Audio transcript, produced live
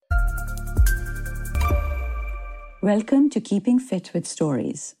Welcome to Keeping Fit with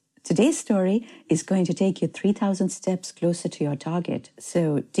Stories. Today's story is going to take you 3,000 steps closer to your target.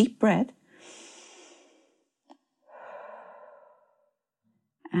 So deep breath.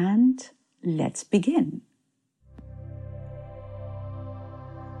 And let's begin.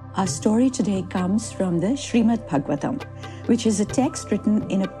 Our story today comes from the Srimad Bhagavatam, which is a text written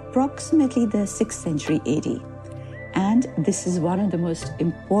in approximately the 6th century AD. And this is one of the most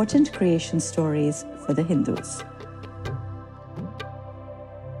important creation stories for the Hindus.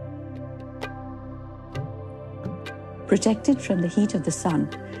 Protected from the heat of the sun,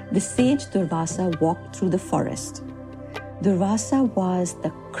 the sage Durvasa walked through the forest. Durvasa was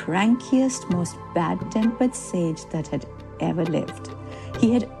the crankiest, most bad-tempered sage that had ever lived.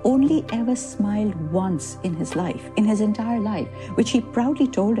 He had only ever smiled once in his life, in his entire life, which he proudly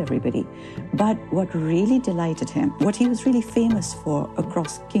told everybody. But what really delighted him, what he was really famous for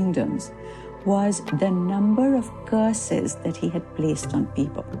across kingdoms, was the number of curses that he had placed on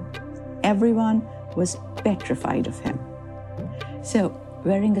people. Everyone was petrified of him. So,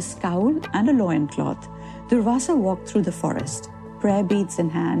 wearing a scowl and a loincloth, Durvasa walked through the forest, prayer beads in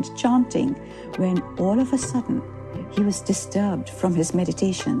hand, chanting, when all of a sudden he was disturbed from his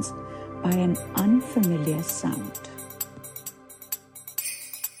meditations by an unfamiliar sound.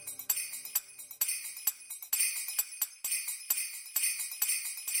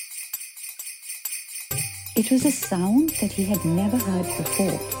 It was a sound that he had never heard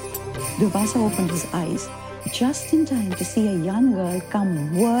before. Durvasa opened his eyes just in time to see a young girl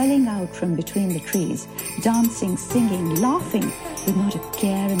come whirling out from between the trees, dancing, singing, laughing with not a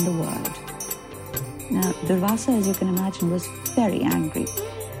care in the world. Now, Durvasa, as you can imagine, was very angry.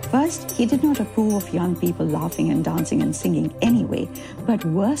 First, he did not approve of young people laughing and dancing and singing anyway, but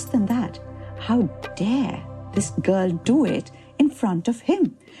worse than that, how dare this girl do it in front of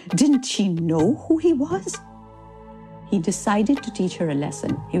him? Didn't she know who he was? He decided to teach her a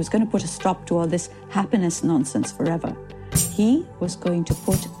lesson. He was going to put a stop to all this happiness nonsense forever. He was going to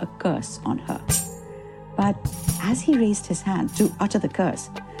put a curse on her. But as he raised his hand to utter the curse,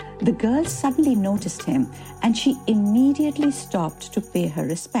 the girl suddenly noticed him and she immediately stopped to pay her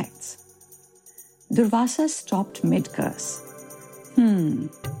respects. Durvasa stopped mid-curse.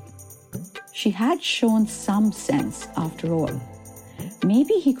 She had shown some sense after all.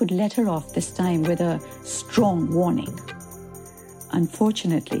 Maybe he could let her off this time with a strong warning.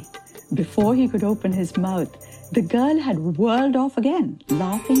 Unfortunately, before he could open his mouth, the girl had whirled off again,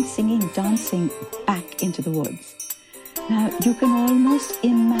 laughing, singing, dancing back into the woods. Now, you can almost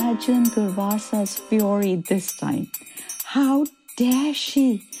imagine Durvasa's fury this time. How dare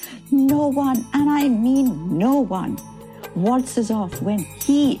she? No one, and I mean no one, waltzes off when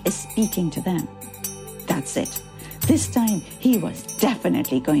he is speaking to them. That's it. This time, he was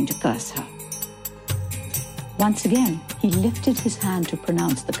definitely going to curse her. Once again, he lifted his hand to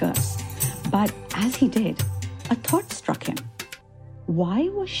pronounce the curse. But as he did, a thought struck him. Why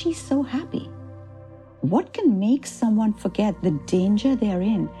was she so happy? What can make someone forget the danger they are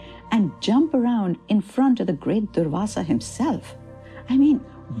in and jump around in front of the great Durvasa himself? I mean,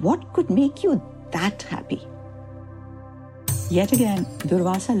 what could make you that happy? Yet again,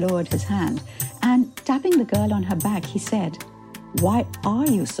 Durvasa lowered his hand and tapping the girl on her back, he said, "Why are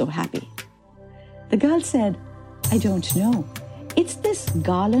you so happy?" The girl said, "I don't know. It's this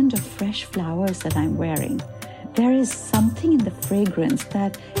garland of fresh flowers that I'm wearing. There is something in the fragrance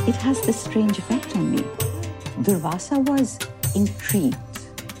that it has this strange effect on me." Durvasa was intrigued.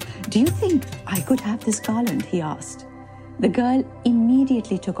 "Do you think I could have this garland?" he asked. The girl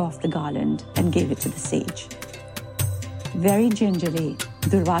immediately took off the garland and gave it to the sage. Very gingerly,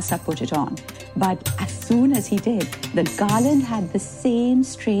 Durvasa put it on. But as soon as he did, the garland had the same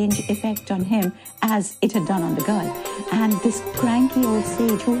strange effect on him as it had done on the girl. And this cranky old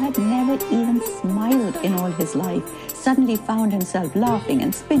sage, who had never even smiled in all his life, suddenly found himself laughing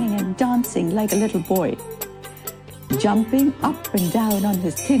and spinning and dancing like a little boy. Jumping up and down on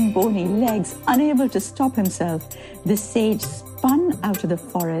his thin, bony legs, unable to stop himself, the sage spun out of the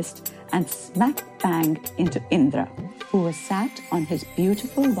forest and smack bang into Indra, who was sat on his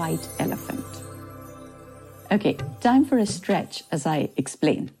beautiful white elephant. Okay, time for a stretch as I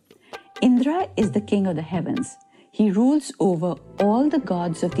explain. Indra is the king of the heavens. He rules over all the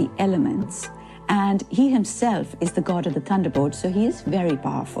gods of the elements, and he himself is the god of the thunderbolt, so he is very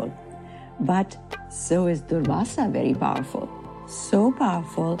powerful. But so is Durvasa very powerful. So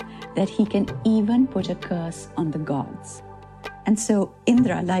powerful that he can even put a curse on the gods. And so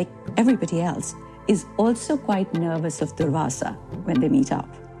Indra, like everybody else, is also quite nervous of Durvasa when they meet up.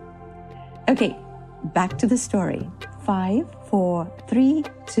 Okay, back to the story. 5, 4, 3,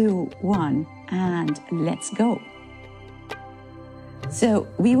 2, 1, and let's go. So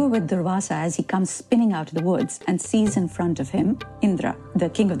we were with Durvasa as he comes spinning out of the woods and sees in front of him Indra, the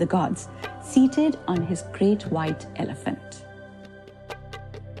king of the gods, seated on his great white elephant.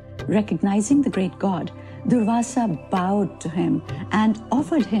 Recognizing the great god, Durvasa bowed to him and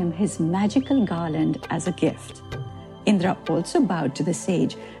offered him his magical garland as a gift. Indra also bowed to the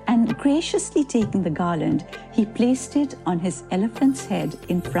sage, and graciously taking the garland, he placed it on his elephant's head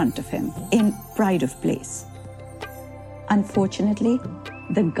in front of him, in pride of place. Unfortunately,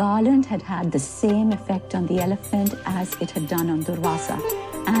 the garland had had the same effect on the elephant as it had done on Durvasa,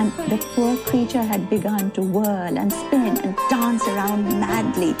 and the poor creature had begun to whirl and spin and dance around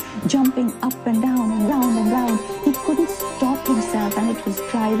madly, jumping up and down and round and round. He couldn't stop himself, and it was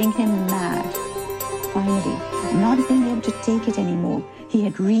driving him mad. Finally, not being able to take it anymore, he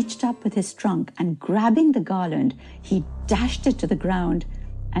had reached up with his trunk and, grabbing the garland, he dashed it to the ground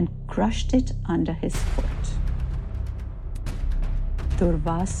and crushed it under his foot.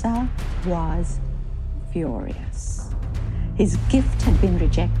 Durvasa was furious. His gift had been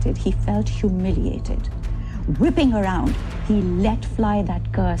rejected. He felt humiliated. Whipping around, he let fly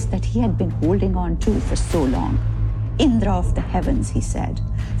that curse that he had been holding on to for so long. Indra of the heavens, he said,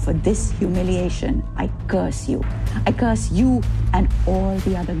 for this humiliation, I curse you. I curse you and all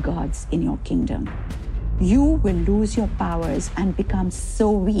the other gods in your kingdom. You will lose your powers and become so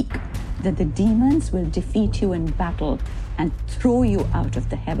weak that the demons will defeat you in battle and throw you out of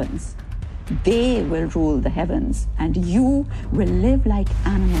the heavens. They will rule the heavens, and you will live like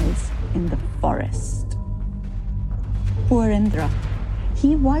animals in the forest. Poor Indra.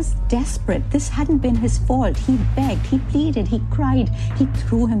 He was desperate. This hadn't been his fault. He begged, he pleaded, he cried. He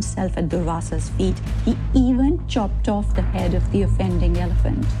threw himself at Durvasa's feet. He even chopped off the head of the offending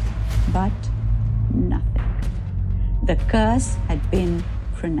elephant. But nothing. The curse had been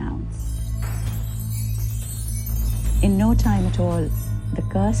pronounced. In no time at all, the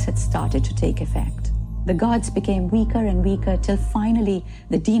curse had started to take effect. The gods became weaker and weaker till finally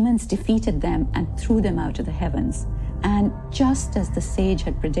the demons defeated them and threw them out of the heavens. And just as the sage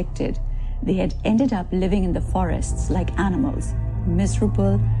had predicted, they had ended up living in the forests like animals,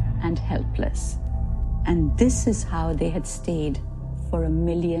 miserable and helpless. And this is how they had stayed for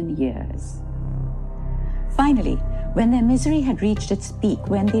 1,000,000 years. Finally, when their misery had reached its peak,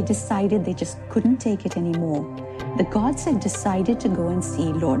 when they decided they just couldn't take it anymore, the gods had decided to go and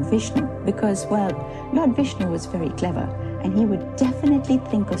see Lord Vishnu because, well, Lord Vishnu was very clever and he would definitely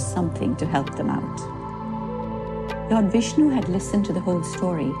think of something to help them out. Lord Vishnu had listened to the whole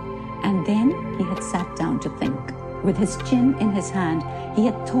story, and then he had sat down to think. With his chin in his hand, he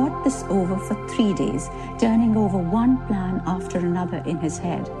had thought this over for 3 days, turning over one plan after another in his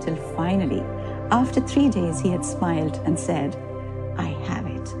head, till finally, after 3 days, he had smiled and said, I have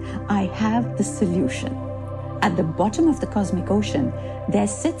it. I have the solution. At the bottom of the cosmic ocean, there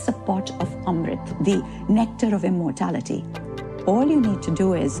sits a pot of Amrit, the nectar of immortality. All you need to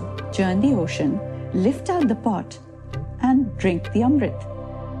do is churn the ocean, lift out the pot, and drink the Amrit.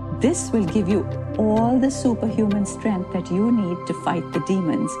 This will give you all the superhuman strength that you need to fight the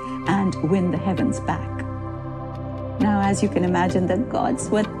demons and win the heavens back. Now, as you can imagine, the gods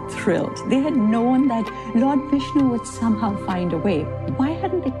were thrilled. They had known that Lord Vishnu would somehow find a way. Why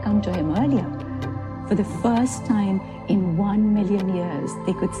hadn't they come to him earlier? For the first time in 1,000,000 years,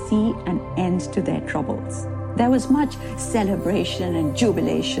 they could see an end to their troubles. There was much celebration and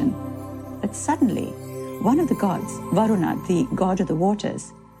jubilation. But suddenly, one of the gods, Varuna, the god of the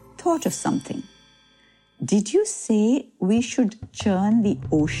waters, thought of something. Did you say we should churn the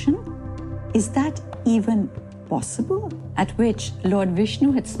ocean? Is that even possible? At which Lord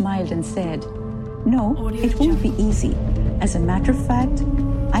Vishnu had smiled and said, no, it won't be easy. As a matter of fact,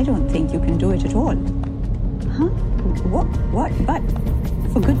 I don't think you can do it at all. Huh? What? But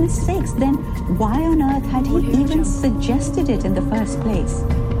for goodness sakes, then why on earth had he even suggested it in the first place?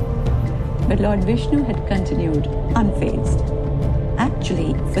 But Lord Vishnu had continued, unfazed.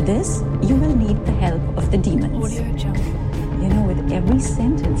 Actually, for this, you will need the help of the demons. You know, with every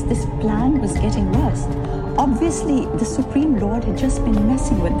sentence, this plan was getting worse. Obviously, the Supreme Lord had just been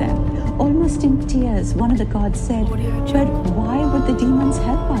messing with them. Almost in tears, one of the gods said, but why would the demons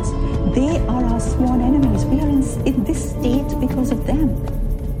help us? They are our sworn enemies. We are in this state because of them.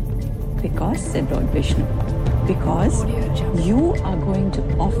 Because, said Lord Vishnu, because you are going to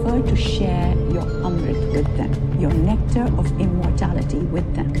offer to share your Amrit with them, your nectar of immortality with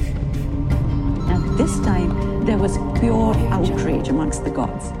them. Now this time, there was pure outrage amongst the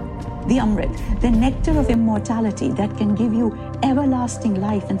gods. The Amrit, the nectar of immortality that can give you everlasting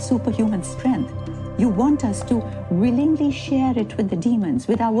life and superhuman strength. You want us to willingly share it with the demons,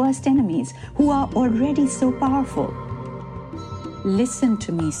 with our worst enemies, who are already so powerful. Listen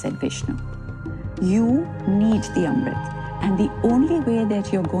to me, said Vishnu. You need the Amrit, and the only way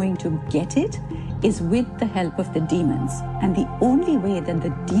that you're going to get it is with the help of the demons. And the only way that the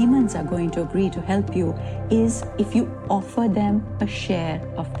demons are going to agree to help you is if you offer them a share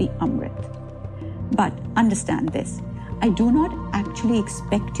of the Amrit. But understand this, I do not actually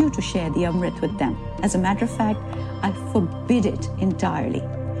expect you to share the Amrit with them. As a matter of fact, I forbid it entirely.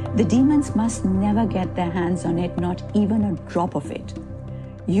 The demons must never get their hands on it, not even a drop of it.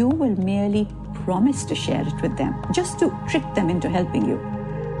 You will merely promise to share it with them, just to trick them into helping you.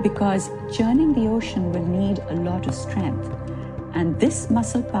 Because churning the ocean will need a lot of strength. And this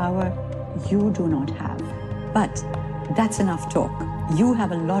muscle power you do not have. But that's enough talk. You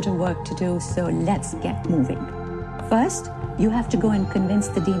have a lot of work to do, so let's get moving. First, you have to go and convince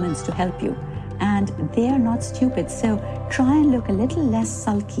the demons to help you. And they are not stupid, so try and look a little less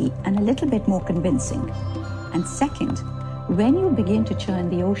sulky and a little bit more convincing. And second, when you begin to churn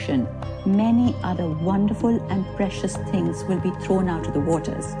the ocean, many other wonderful and precious things will be thrown out of the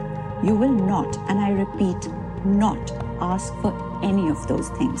waters. You will not, and I repeat, not ask for any of those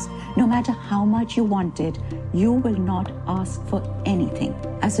things. No matter how much you want it, you will not ask for anything.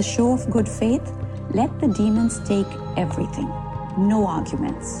 As a show of good faith, let the demons take everything. No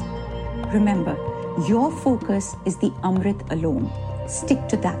arguments. Remember, your focus is the Amrit alone. Stick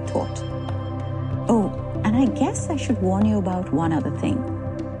to that thought. Oh, and I guess I should warn you about one other thing.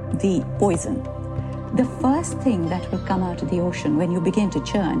 The poison. The first thing that will come out of the ocean when you begin to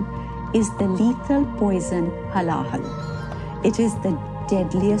churn is the lethal poison halahal. It is the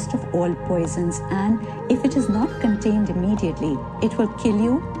deadliest of all poisons, and if it is not contained immediately, it will kill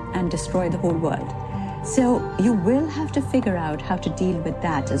you and destroy the whole world. So you will have to figure out how to deal with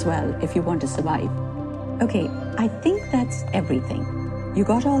that as well if you want to survive. Okay, I think that's everything. You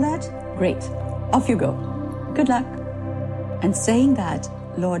got all that? Great. Off you go. Good luck. And saying that,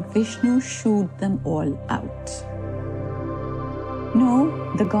 Lord Vishnu shooed them all out.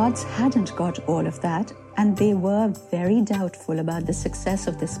 No, the gods hadn't got all of that, and they were very doubtful about the success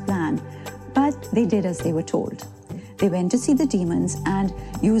of this plan, but they did as they were told. They went to see the demons, and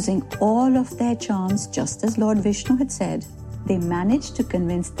using all of their charms, just as Lord Vishnu had said, they managed to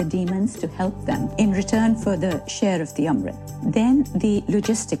convince the demons to help them in return for the share of the Amrit. Then the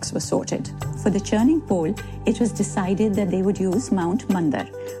logistics were sorted. For the churning pole, it was decided that they would use Mount Mandar.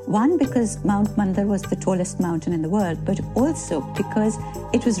 One, because Mount Mandar was the tallest mountain in the world, but also because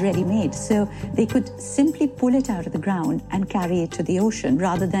it was ready-made. So they could simply pull it out of the ground and carry it to the ocean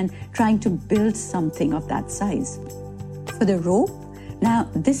rather than trying to build something of that size. For the rope, now,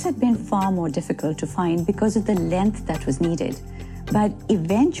 this had been far more difficult to find because of the length that was needed. But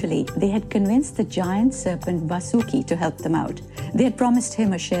eventually, they had convinced the giant serpent Vasuki to help them out. They had promised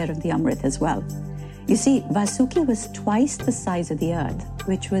him a share of the Amrit as well. You see, Vasuki was twice the size of the earth,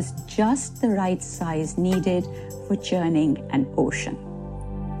 which was just the right size needed for churning an ocean.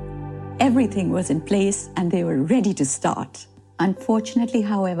 Everything was in place and they were ready to start. Unfortunately,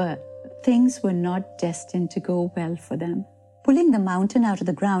 however, things were not destined to go well for them. Pulling the mountain out of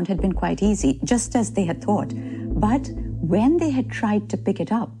the ground had been quite easy, just as they had thought. But when they had tried to pick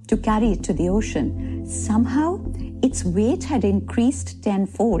it up, to carry it to the ocean, somehow its weight had increased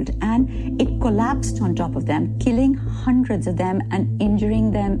tenfold and it collapsed on top of them, killing hundreds of them and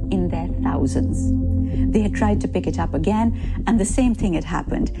injuring them in their thousands. They had tried to pick it up again, and the same thing had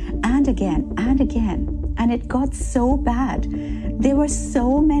happened, and again, and it got so bad. There were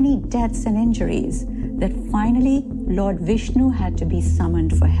so many deaths and injuries that finally Lord Vishnu had to be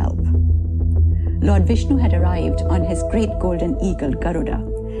summoned for help. Lord Vishnu had arrived on his great golden eagle, Garuda,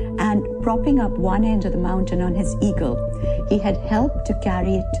 and propping up one end of the mountain on his eagle, he had helped to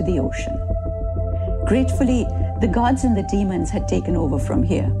carry it to the ocean. Gratefully, the gods and the demons had taken over from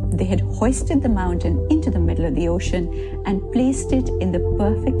here. They had hoisted the mountain into the middle of the ocean and placed it in the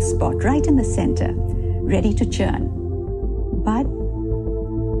perfect spot, right in the center, ready to churn. But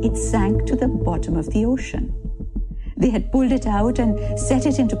it sank to the bottom of the ocean. They had pulled it out and set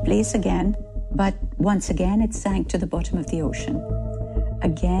it into place again, but once again it sank to the bottom of the ocean.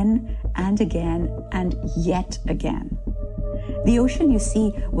 Again and again and yet again. The ocean, you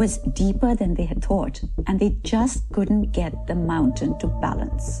see, was deeper than they had thought, and they just couldn't get the mountain to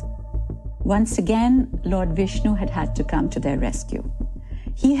balance. Once again, Lord Vishnu had to come to their rescue.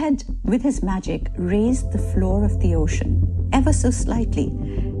 He had, with his magic, raised the floor of the ocean, ever so slightly,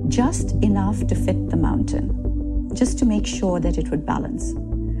 just enough to fit the mountain, just to make sure that it would balance.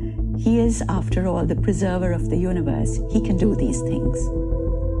 He is, after all, the preserver of the universe. He can do these things.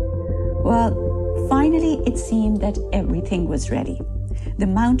 Well, finally, it seemed that everything was ready. The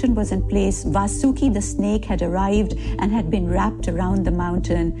mountain was in place. Vasuki the snake had arrived and had been wrapped around the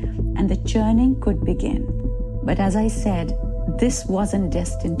mountain, and the churning could begin. But as I said, this wasn't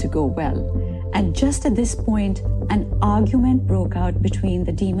destined to go well. And just at this point, an argument broke out between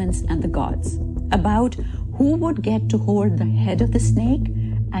the demons and the gods about who would get to hold the head of the snake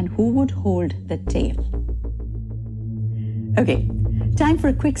and who would hold the tail. Okay, time for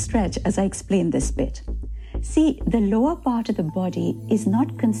a quick stretch as I explain this bit. See, the lower part of the body is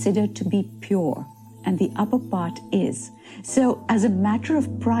not considered to be pure, and the upper part is. So, as a matter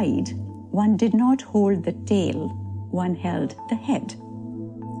of pride, one did not hold the tail, one held the head.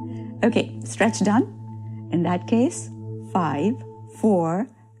 Okay, stretch done? In that case, 5, 4,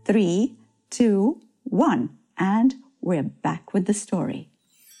 3, 2, 1, and we're back with the story.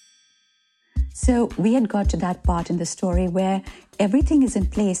 So we had got to that part in the story where everything is in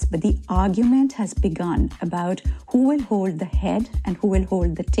place, but the argument has begun about who will hold the head and who will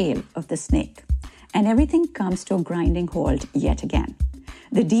hold the tail of the snake. And everything comes to a grinding halt yet again.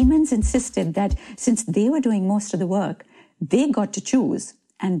 The demons insisted that since they were doing most of the work, they got to choose,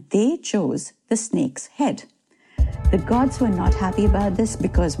 and they chose the snake's head. The gods were not happy about this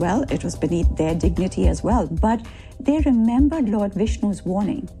because, well, it was beneath their dignity as well, but they remembered Lord Vishnu's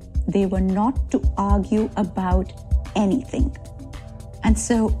warning. They were not to argue about anything. And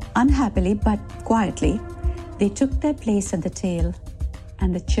so, unhappily but quietly, they took their place at the tail,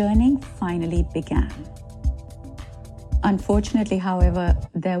 and the churning finally began. Unfortunately, however,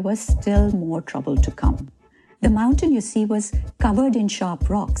 there was still more trouble to come. The mountain, you see, was covered in sharp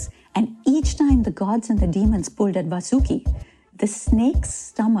rocks, and each time the gods and the demons pulled at Vasuki, the snake's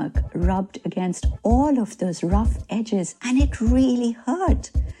stomach rubbed against all of those rough edges, and it really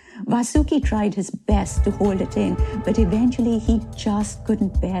hurt. Vasuki tried his best to hold it in, but eventually he just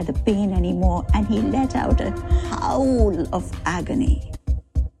couldn't bear the pain anymore, and he let out a howl of agony.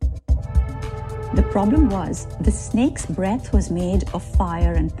 The problem was, the snake's breath was made of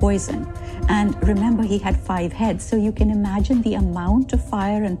fire and poison. And remember, he had 5 heads, so you can imagine the amount of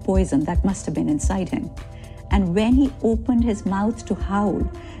fire and poison that must have been inside him. And when he opened his mouth to howl,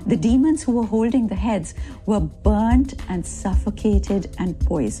 the demons who were holding the heads were burnt and suffocated and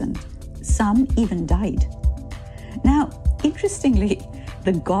poisoned. Some even died. Now, interestingly,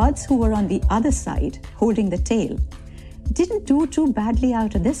 the gods who were on the other side, holding the tail, didn't do too badly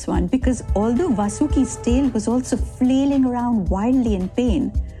out of this one, because although Vasuki's tail was also flailing around wildly in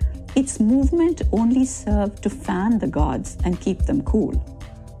pain, its movement only served to fan the gods and keep them cool.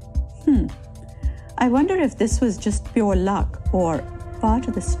 I wonder if this was just pure luck or part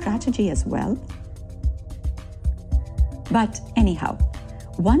of the strategy as well. But anyhow,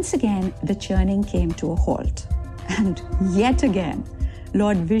 once again, the churning came to a halt. And yet again,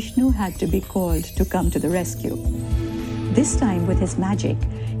 Lord Vishnu had to be called to come to the rescue. This time, with his magic,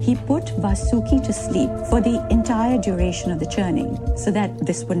 he put Vasuki to sleep for the entire duration of the churning so that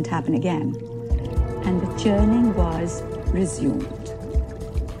this wouldn't happen again. And the churning was resumed.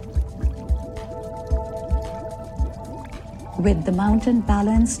 With the mountain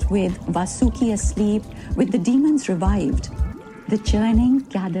balanced, with Vasuki asleep, with the demons revived, the churning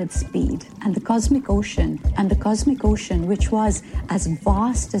gathered speed, and the cosmic ocean, which was as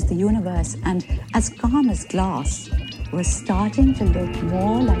vast as the universe and as calm as glass, was starting to look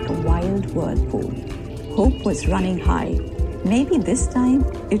more like a wild whirlpool. Hope was running high. Maybe this time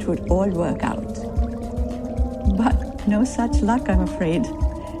it would all work out. But no such luck, I'm afraid.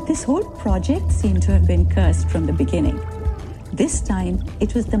 This whole project seemed to have been cursed from the beginning. This time,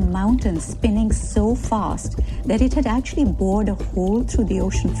 it was the mountain spinning so fast that it had actually bored a hole through the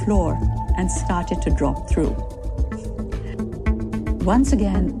ocean floor and started to drop through. Once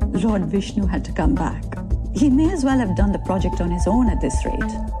again, Lord Vishnu had to come back. He may as well have done the project on his own at this rate.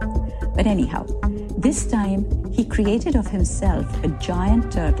 But anyhow, this time he created of himself a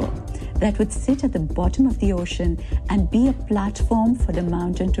giant turtle that would sit at the bottom of the ocean and be a platform for the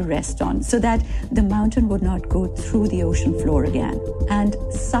mountain to rest on, so that the mountain would not go through the ocean floor again. And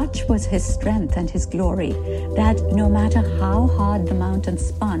such was his strength and his glory that no matter how hard the mountain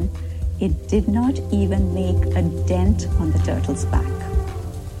spun, it did not even make a dent on the turtle's back.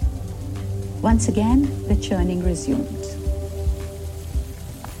 Once again, the churning resumed.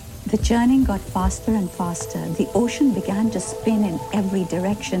 The churning got faster and faster. The ocean began to spin in every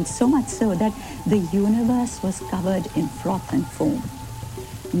direction, so much so that the universe was covered in froth and foam.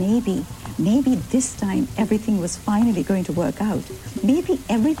 Maybe this time everything was finally going to work out. Maybe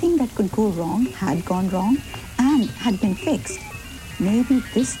everything that could go wrong had gone wrong and had been fixed. Maybe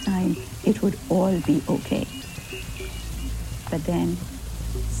this time it would all be okay. But then,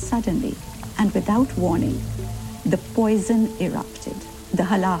 suddenly, and without warning, the poison erupted. the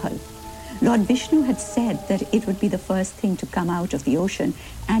halahal. Lord Vishnu had said that it would be the first thing to come out of the ocean,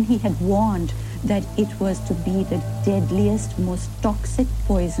 and he had warned that it was to be the deadliest, most toxic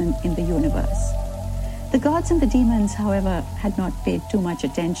poison in the universe. The gods and the demons, however, had not paid too much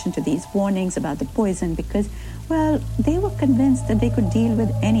attention to these warnings about the poison because, well, they were convinced that they could deal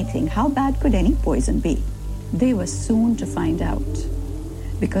with anything. How bad could any poison be? They were soon to find out.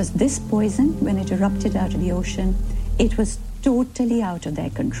 Because this poison, when it erupted out of the ocean, it was totally out of their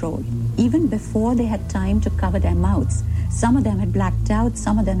control. Even before they had time to cover their mouths, some of them had blacked out,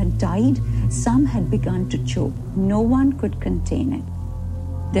 some of them had died, some had begun to choke. No one could contain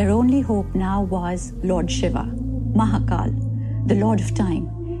it. Their only hope now was Lord Shiva, Mahakal, the Lord of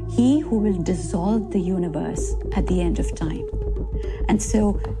Time, he who will dissolve the universe at the end of time. And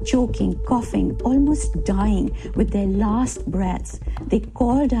so, choking, coughing, almost dying with their last breaths, they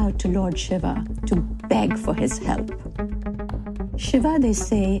called out to Lord Shiva to beg for his help. Shiva, they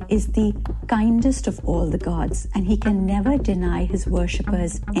say, is the kindest of all the gods, and he can never deny his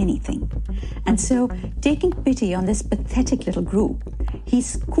worshippers anything. And so, taking pity on this pathetic little group, he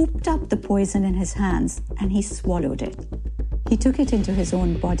scooped up the poison in his hands and he swallowed it. He took it into his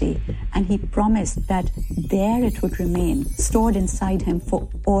own body and he promised that there it would remain, stored inside him for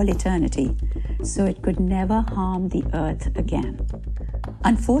all eternity, so it could never harm the earth again.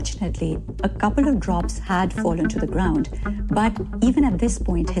 Unfortunately, a couple of drops had fallen to the ground, but even at this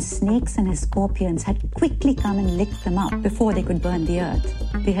point, his snakes and his scorpions had quickly come and licked them up before they could burn the earth.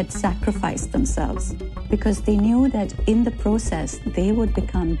 They had sacrificed themselves because they knew that in the process, they would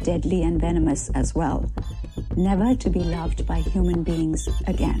become deadly and venomous as well, never to be loved by human beings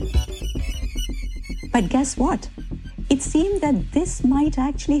again. But guess what? It seemed that this might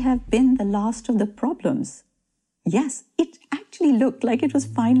actually have been the last of the problems. Yes, it actually looked like it was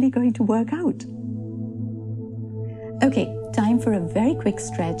finally going to work out. Okay, time for a very quick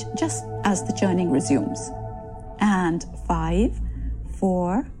stretch just as the churning resumes. And 5,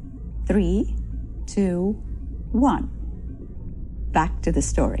 4, 3, 2, 1. Back to the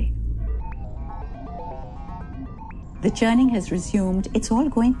story. The churning has resumed. It's all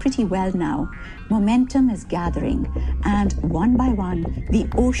going pretty well now. Momentum is gathering, and one by one, the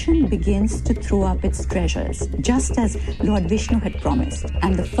ocean begins to throw up its treasures, just as Lord Vishnu had promised.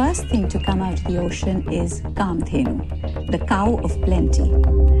 And the first thing to come out of the ocean is Kamdhenu, the cow of plenty.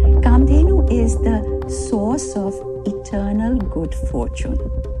 Kamdhenu is the source of eternal good fortune.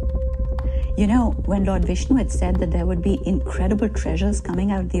 You know, when Lord Vishnu had said that there would be incredible treasures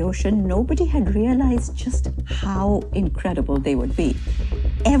coming out of the ocean, nobody had realized just how incredible they would be.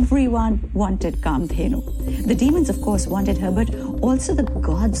 Everyone wanted Kamdhenu. The demons, of course, wanted her, but also the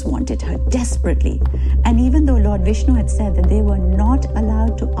gods wanted her desperately. And even though Lord Vishnu had said that they were not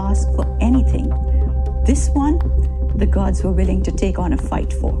allowed to ask for anything, this one, the gods were willing to take on a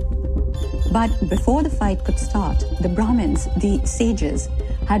fight for. But before the fight could start, the Brahmins, the sages,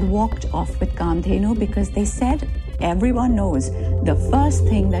 had walked off with Kamdhenu because they said, everyone knows the first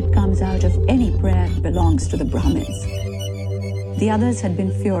thing that comes out of any prayer belongs to the Brahmins. The others had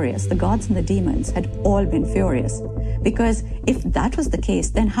been furious. The gods and the demons had all been furious. Because if that was the case,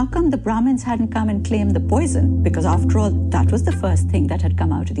 then how come the Brahmins hadn't come and claimed the poison? Because after all, that was the first thing that had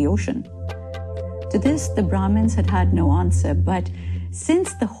come out of the ocean. To this, the Brahmins had had no answer, but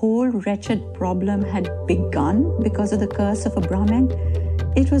since the whole wretched problem had begun because of the curse of a Brahmin,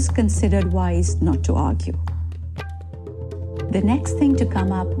 it was considered wise not to argue. The next thing to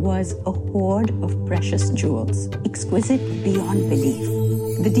come up was a hoard of precious jewels, exquisite beyond belief.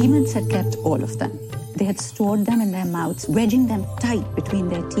 The demons had kept all of them. They had stored them in their mouths, wedging them tight between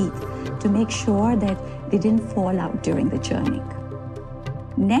their teeth to make sure that they didn't fall out during the churning.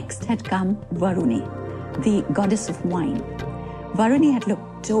 Next had come Varuni, the goddess of wine. Varuni had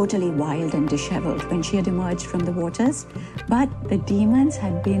looked totally wild and disheveled when she had emerged from the waters, but the demons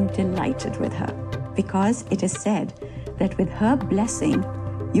had been delighted with her because it is said that with her blessing,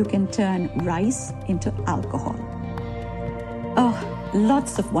 you can turn rice into alcohol. Oh,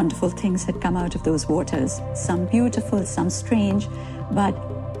 lots of wonderful things had come out of those waters, some beautiful, some strange, but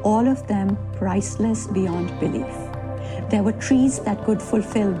all of them priceless beyond belief. There were trees that could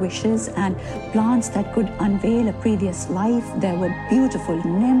fulfill wishes and plants that could unveil a previous life. There were beautiful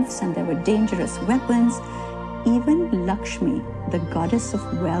nymphs and there were dangerous weapons. Even Lakshmi, the goddess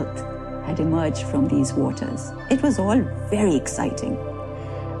of wealth, had emerged from these waters. It was all very exciting.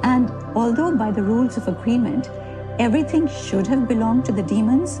 And although by the rules of agreement, everything should have belonged to the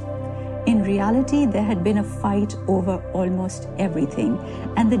demons, in reality, there had been a fight over almost everything,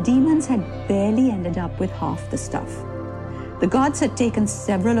 and the demons had barely ended up with half the stuff. The gods had taken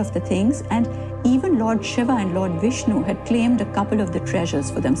several of the things, and even Lord Shiva and Lord Vishnu had claimed a couple of the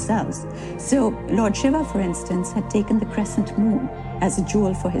treasures for themselves. So Lord Shiva, for instance, had taken the crescent moon as a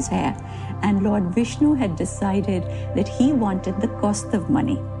jewel for his hair, and Lord Vishnu had decided that he wanted the Kaustav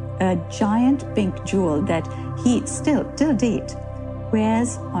money, a giant pink jewel that he still, till date,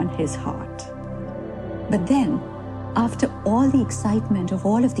 wears on his heart. But then, after all the excitement of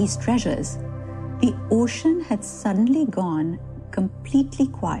all of these treasures, the ocean had suddenly gone completely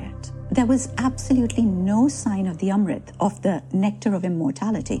quiet. There was absolutely no sign of the Amrit, of the nectar of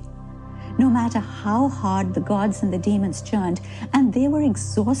immortality. No matter how hard the gods and the demons churned, and they were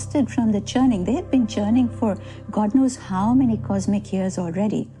exhausted from the churning. They had been churning for God knows how many cosmic years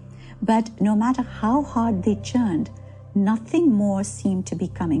already. But no matter how hard they churned, nothing more seemed to be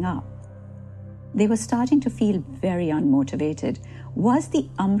coming up. They were starting to feel very unmotivated. Was the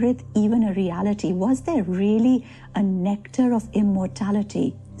Amrit even a reality? Was there really a nectar of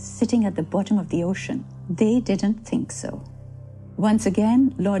immortality sitting at the bottom of the ocean? They didn't think so. Once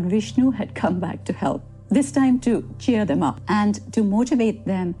again, Lord Vishnu had come back to help, this time to cheer them up. And to motivate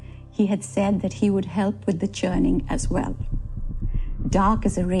them, he had said that he would help with the churning as well. Dark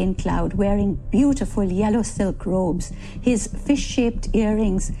as a rain cloud, wearing beautiful yellow silk robes, his fish-shaped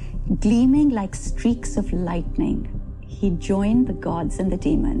earrings gleaming like streaks of lightning, he joined the gods and the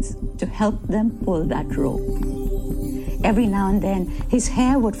demons to help them pull that rope. Every now and then, his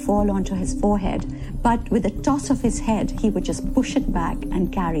hair would fall onto his forehead, but with a toss of his head, he would just push it back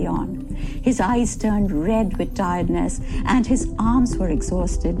and carry on. His eyes turned red with tiredness, and his arms were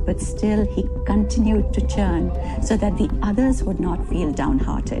exhausted, but still he continued to churn so that the others would not feel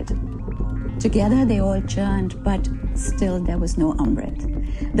downhearted. Together they all churned, but still there was no Amrit.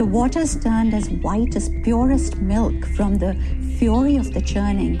 The waters turned as white as purest milk from the fury of the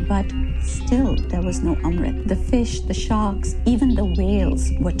churning, but still there was no Amrit. The fish, the sharks, even the whales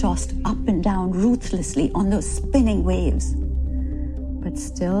were tossed up and down ruthlessly on those spinning waves. But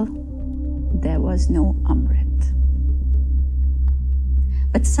still there was no Amrit.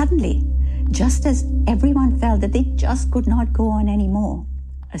 But suddenly, just as everyone felt that they just could not go on anymore,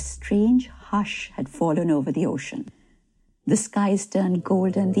 a strange hush had fallen over the ocean. The skies turned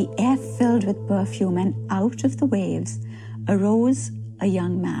golden, the air filled with perfume, and out of the waves arose a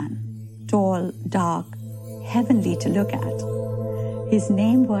young man, tall, dark, heavenly to look at. His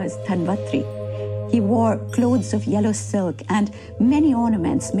name was Dhanvatri. He wore clothes of yellow silk and many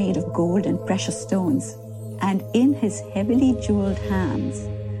ornaments made of gold and precious stones. And in his heavily jeweled hands,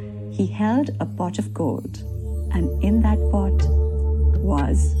 he held a pot of gold. And in that pot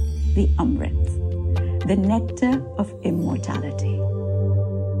was the Amrit, the nectar of immortality.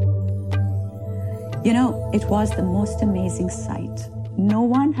 You know, it was the most amazing sight. No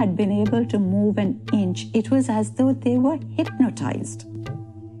one had been able to move an inch. It was as though they were hypnotized.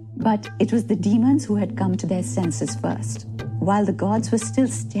 But it was the demons who had come to their senses first. While the gods were still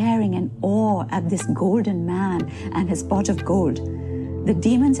staring in awe at this golden man and his pot of gold, the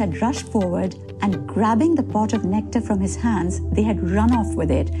demons had rushed forward and, grabbing the pot of nectar from his hands, they had run off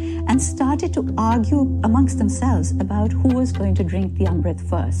with it and started to argue amongst themselves about who was going to drink the Amrit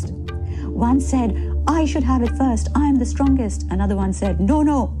first. One said, "I should have it first, I am the strongest." Another one said,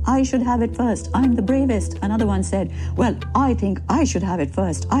 No, I should have it first, I am the bravest." Another one said, "Well, I think I should have it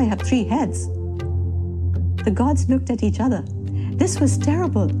first, I have 3 heads." The gods looked at each other. This was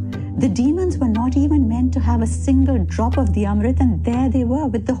terrible. The demons were not even meant to have a single drop of the Amrit, and there they were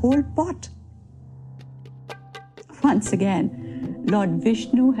with the whole pot. Once again, Lord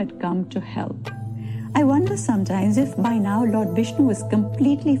Vishnu had come to help. I wonder sometimes if by now Lord Vishnu was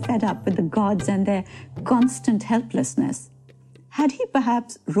completely fed up with the gods and their constant helplessness. Had he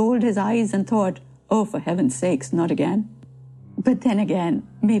perhaps rolled his eyes and thought, "Oh, for heaven's sakes, not again"? But then again,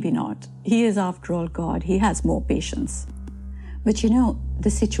 maybe not. He is after all God. He has more patience. But you know, the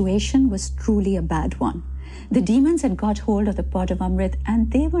situation was truly a bad one. The demons had got hold of the pot of Amrit,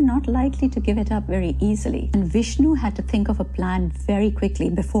 and they were not likely to give it up very easily. And Vishnu had to think of a plan very quickly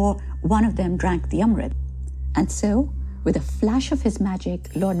before one of them drank the Amrit. And so, with a flash of his magic,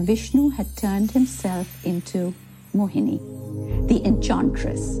 Lord Vishnu had turned himself into Mohini, the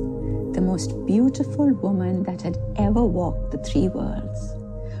enchantress, the most beautiful woman that had ever walked the 3 worlds,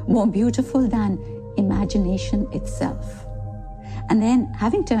 more beautiful than imagination itself. And then,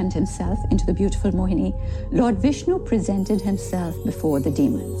 having turned himself into the beautiful Mohini, Lord Vishnu presented himself before the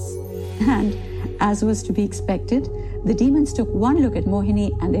demons. And, as was to be expected, the demons took one look at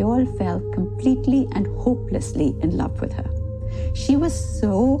Mohini and they all fell completely and hopelessly in love with her. She was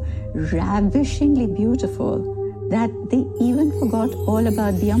so ravishingly beautiful that they even forgot all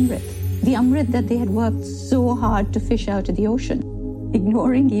about the Amrit. the Amrit that they had worked so hard to fish out of the ocean.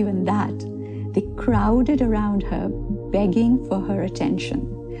 Ignoring even that, they crowded around her, begging for her attention.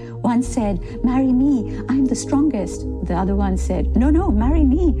 One said, "Marry me, I'm the strongest." The other one said, No, marry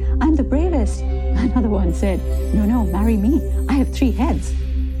me, I'm the bravest." Another one said, No, marry me, I have 3 heads."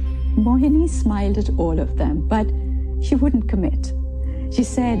 Mohini smiled at all of them, but she wouldn't commit. She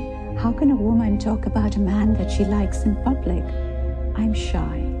said, "How can a woman talk about a man that she likes in public? I'm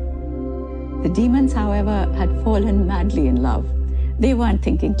shy." The demons, however, had fallen madly in love. They weren't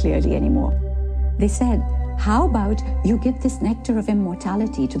thinking clearly anymore. They said, "How about you give this nectar of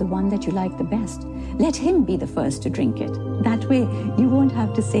immortality to the one that you like the best? Let him be the first to drink it. That way, you won't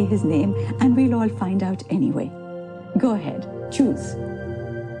have to say his name and we'll all find out anyway. Go ahead, choose."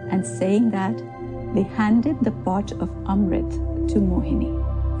 And saying that, they handed the pot of Amrit to Mohini.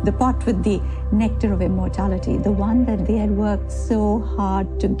 The pot with the nectar of immortality, the one that they had worked so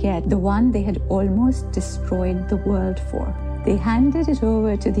hard to get, the one they had almost destroyed the world for. They handed it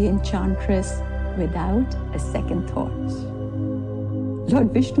over to the enchantress without a second thought.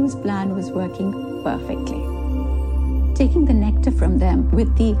 Lord Vishnu's plan was working perfectly. Taking the nectar from them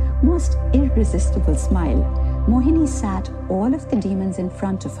with the most irresistible smile, Mohini sat all of the demons in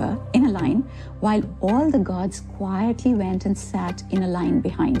front of her in a line, while all the gods quietly went and sat in a line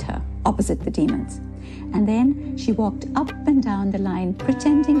behind her, opposite the demons. And then she walked up and down the line,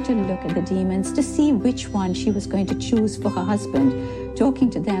 pretending to look at the demons to see which one she was going to choose for her husband, talking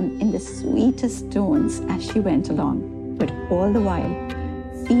to them in the sweetest tones as she went along, but all the while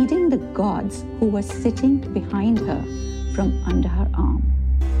feeding the gods who were sitting behind her from under her arm.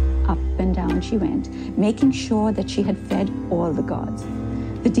 Up and down she went, making sure that she had fed all the gods.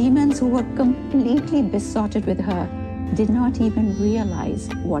 The demons, who were completely besotted with her, did not even realize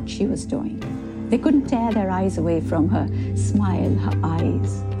what she was doing. They couldn't tear their eyes away from her smile, her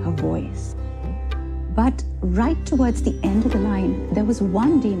eyes, her voice. But right towards the end of the line, there was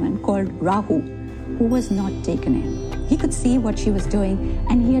one demon called Rahu who was not taken in. He could see what she was doing,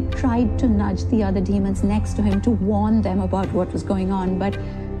 and he had tried to nudge the other demons next to him to warn them about what was going on, but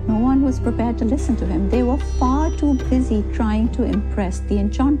no one was prepared to listen to him. They were far too busy trying to impress the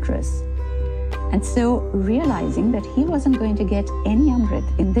enchantress. And so, realizing that he wasn't going to get any Amrit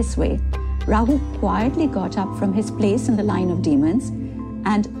in this way, Rahu quietly got up from his place in the line of demons,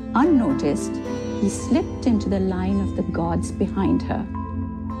 and unnoticed, he slipped into the line of the gods behind her.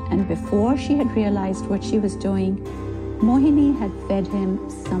 And before she had realized what she was doing, Mohini had fed him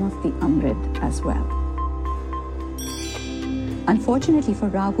some of the Amrit as well. Unfortunately for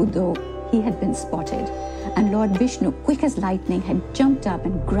Rahu, though, he had been spotted, and Lord Vishnu, quick as lightning, had jumped up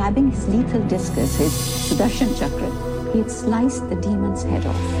and, grabbing his lethal discus, his Sudarshan Chakra, he had sliced the demon's head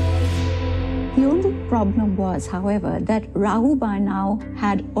off. The only problem was, however, that Rahu by now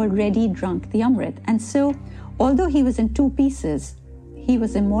had already drunk the Amrit, and so, although he was in 2 pieces, he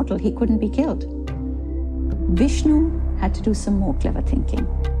was immortal, he couldn't be killed. Vishnu had to do some more clever thinking.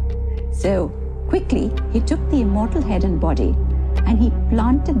 So, quickly, he took the immortal head and body, and he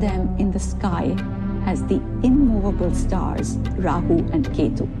planted them in the sky as the immovable stars, Rahu and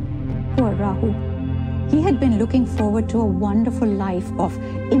Ketu. Poor Rahu. He had been looking forward to a wonderful life of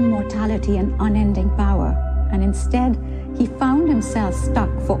immortality and unending power, and instead he found himself stuck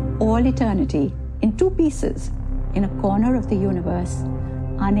for all eternity in 2 pieces in a corner of the universe,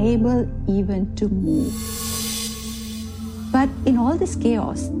 unable even to move. But in all this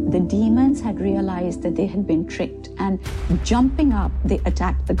chaos, the demons had realized that they had been tricked, and jumping up, they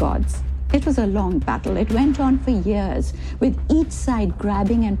attacked the gods. It was a long battle. It went on for years, with each side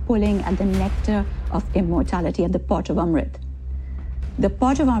grabbing and pulling at the nectar of immortality, at the pot of Amrit. The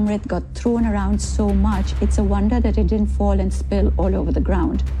pot of Amrit got thrown around so much, it's a wonder that it didn't fall and spill all over the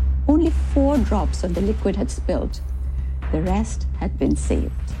ground. Only 4 drops of the liquid had spilled. The rest had been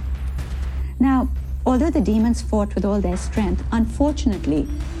saved. Now, although the demons fought with all their strength, unfortunately,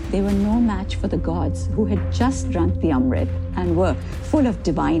 they were no match for the gods, who had just drunk the Amrit and were full of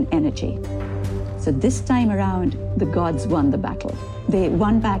divine energy. So this time around, the gods won the battle. They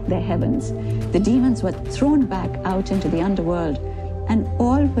won back their heavens. The demons were thrown back out into the underworld, and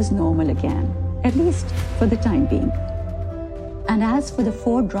all was normal again, at least for the time being. And as for the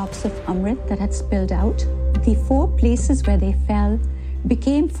 4 drops of Amrit that had spilled out, the 4 places where they fell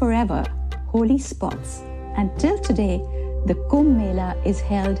became forever holy spots. And till today, the Kumbh Mela is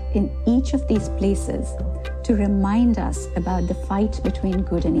held in each of these places to remind us about the fight between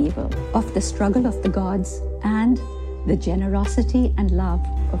good and evil, of the struggle of the gods, and the generosity and love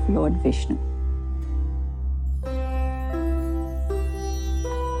of Lord Vishnu.